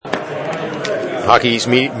Hockey's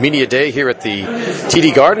Media Day here at the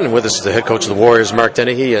TD Garden, and with us is the head coach of the Warriors, Mark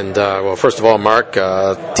Dennehy. And well, first of all, Mark,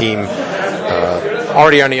 team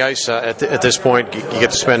already on the ice at this point. You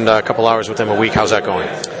get to spend a couple hours with them a week. How's that going?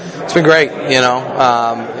 It's been great.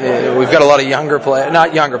 We've got a lot of younger players,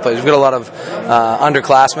 not younger players. We've got a lot of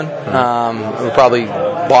underclassmen. We're probably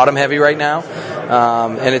bottom heavy right now.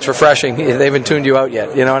 And it's refreshing. They haven't tuned you out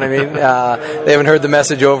yet. You know what I mean? They haven't heard the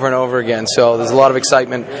message over and over again. So there's a lot of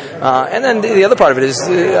excitement. And then the other part of it is,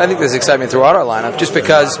 I think there's excitement throughout our lineup, just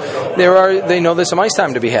because they know there's some ice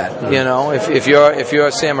time to be had. You know, if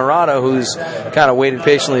you're Sam Murata, who's kind of waited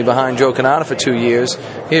patiently behind Joe Cannata for 2 years,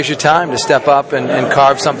 here's your time to step up and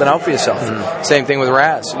carve something out for yourself. Mm-hmm. Same thing with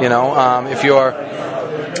Raz. You know, if you're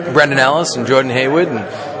Brendan Ellis and Jordan Hayward and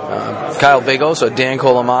Kyle Bigos or Dan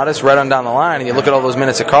Colomatis right on down the line, and you look at all those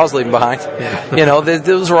minutes that Carl's leaving behind, you know,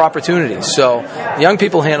 those are opportunities. So young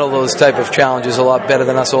people handle those type of challenges a lot better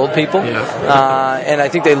than us old people. And I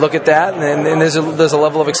think they look at that, and there's a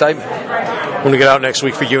level of excitement. When we get out next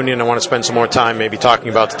week for Union, I want to spend some more time maybe talking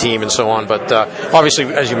about the team and so on. But obviously,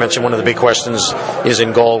 as you mentioned, one of the big questions is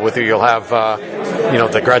in goal, whether you'll have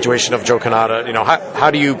the graduation of Joe Cannata. You know,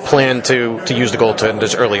 how do you plan to use the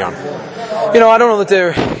goaltenders early on? You know, I don't know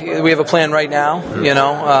that we have a plan right now. Mm-hmm. You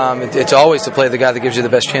know, it's always to play the guy that gives you the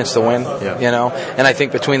best chance to win. Yeah. You know, and I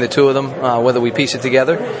think between the two of them, whether we piece it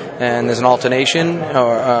together and there's an alternation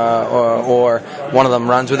or one of them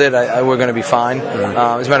runs with it, we're going to be fine.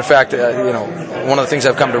 Mm-hmm. As a matter of fact, one of the things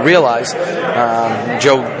I've come to realize, Brian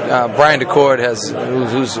DeCord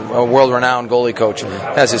who's a world-renowned goalie coach,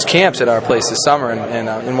 has his camps at our place this summer,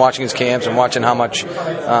 and watching his camps and watching how many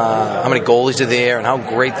goalies are there and how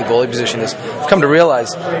great the goalie position is. I've come to realize,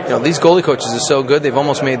 these goalie coaches are so good, they've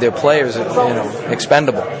almost made their players,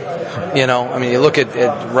 expendable. You know, I mean, you look at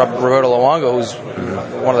Roberto Luongo, who's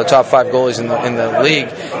one of the top 5 goalies in the league,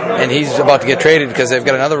 and he's about to get traded because they've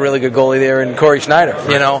got another really good goalie there in Corey Schneider.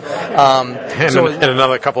 You know, and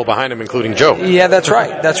another couple behind him, including Joe. Yeah, that's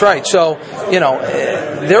right. So,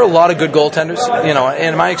 there are a lot of good goaltenders. You know,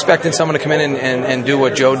 and am I expecting someone to come in and do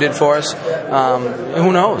what Joe did for us?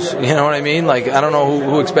 Who knows? You know what I mean? Like, I don't know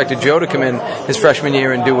who expected Joe to come in his freshman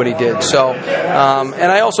year and do what he did. So,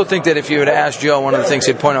 and I also think that if you were to ask Joe, one of the things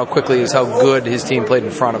he'd point out quickly is how good his team played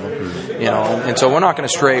in front of him. You know, and so we're not going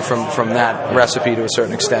to stray from that recipe to a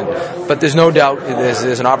certain extent. But there's no doubt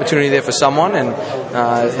there's an opportunity there for someone, and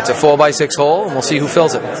it's a 4x6 hole, and we'll see who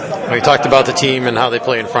fills it. We talked about the team and how they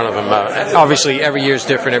play in front of them. Obviously, every year is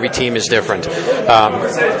different. Every team is different.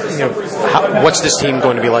 What's this team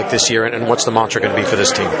going to be like this year, and what's the mantra going to be for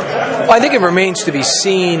this team? Well, I think it remains to be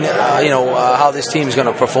seen, how this team is going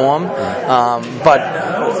to perform. But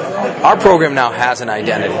our program now has an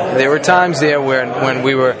identity. There were times there when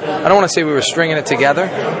we were, I don't want to say we were stringing it together,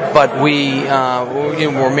 but we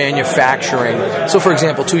were manufacturing. So, for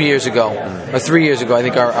example, 2 years ago, or 3 years ago, I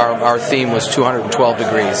think our theme was 212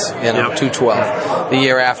 degrees, 212. The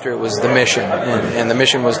year after, it was the mission, and the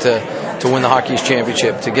mission was to win the Hockey East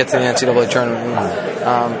Championship, to get to the NCAA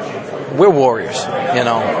tournament. We're Warriors,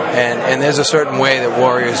 and there's a certain way that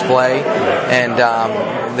Warriors play, and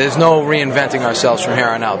there's no reinventing ourselves from here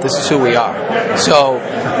on out. This is who we are. So,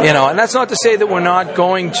 and that's not to say that we're not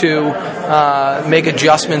going to make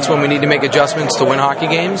adjustments when we need to make adjustments to win hockey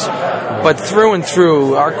games, but through and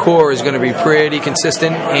through, our core is going to be pretty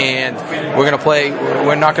consistent, and we're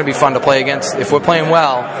not going to be fun to play against. If we're playing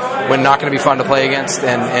well, we're not going to be fun to play against,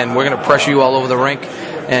 and we're going to pressure you all over the rink.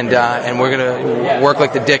 And we're going to work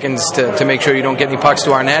like the Dickens to make sure you don't get any pucks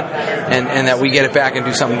to our net, and that we get it back and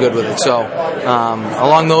do something good with it. So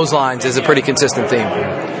along those lines is a pretty consistent theme.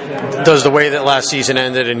 Does the way that last season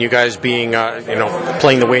ended and you guys being,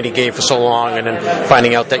 playing the waiting game for so long and then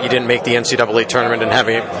finding out that you didn't make the NCAA tournament and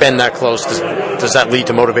having it been that close, does that lead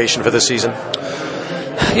to motivation for this season?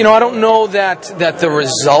 I don't know that the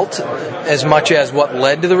result as much as what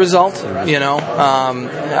led to the result.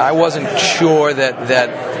 I wasn't sure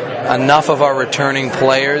that enough of our returning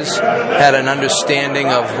players had an understanding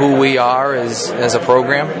of who we are as a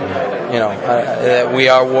program. That we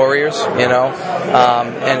are Warriors.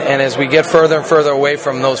 And as we get further and further away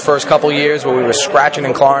from those first couple years where we were scratching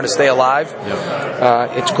and clawing to stay alive,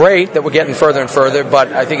 it's great that we're getting further and further,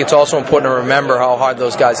 but I think it's also important to remember how hard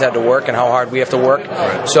those guys had to work and how hard we have to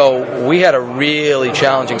work. So we had a really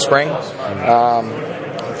challenging spring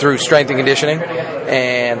through strength and conditioning,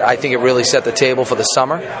 and I think it really set the table for the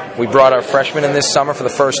summer. We brought our freshmen in this summer for the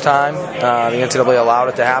first time. The NCAA allowed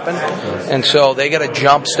it to happen, and so they got a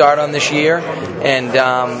jump start on this year, and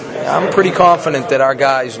I'm pretty confident that our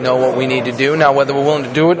guys know what we need to do. Now, whether we're willing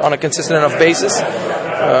to do it on a consistent enough basis,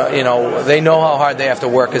 they know how hard they have to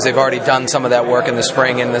work because they've already done some of that work in the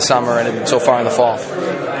spring and the summer and so far in the fall.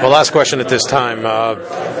 Well, last question at this time.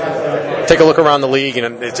 Take a look around the league,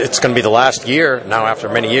 and it's going to be the last year now after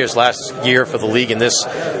many years, last year for the league in this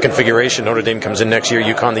configuration. Notre Dame comes in next year,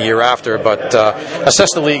 UConn the year after, but assess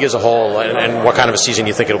the league as a whole and what kind of a season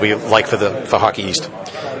you think it'll be like for Hockey East.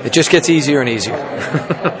 It just gets easier and easier.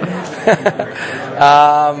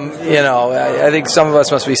 I think some of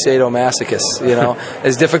us must be sadomasochists.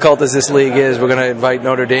 As difficult as this league is, we're going to invite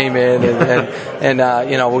Notre Dame in, and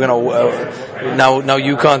we're going to. Now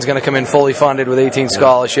UConn's going to come in fully funded with 18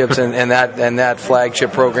 scholarships and that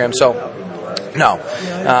flagship program. So, no,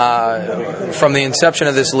 from the inception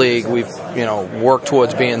of this league, we've worked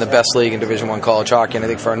towards being the best league in Division I college hockey, and I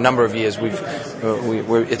think for a number of years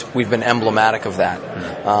we've been emblematic of that.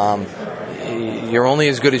 You're only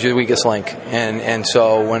as good as your weakest link, and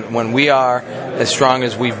so when we are as strong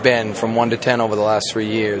as we've been from 1 to 10 over the last 3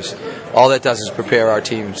 years, all that does is prepare our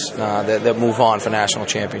teams that move on for national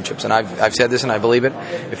championships. And I've said this and I believe it.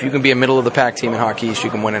 If you can be a middle of the pack team in Hockey East, you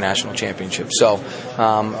can win a national championship. So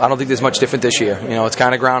I don't think there's much different this year. It's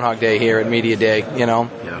kind of Groundhog Day here at Media Day.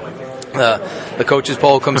 The coaches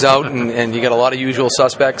poll comes out and you get a lot of usual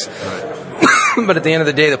suspects. But at the end of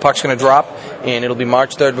the day, the puck's going to drop, and it'll be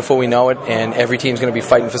March 3rd before we know it, and every team's going to be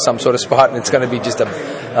fighting for some sort of spot, and it's going to be just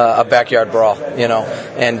a backyard brawl,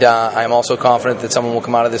 And I'm also confident that someone will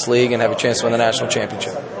come out of this league and have a chance to win the national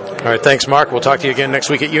championship. All right, thanks, Mark. We'll talk to you again next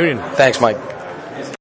week at Union. Thanks, Mike.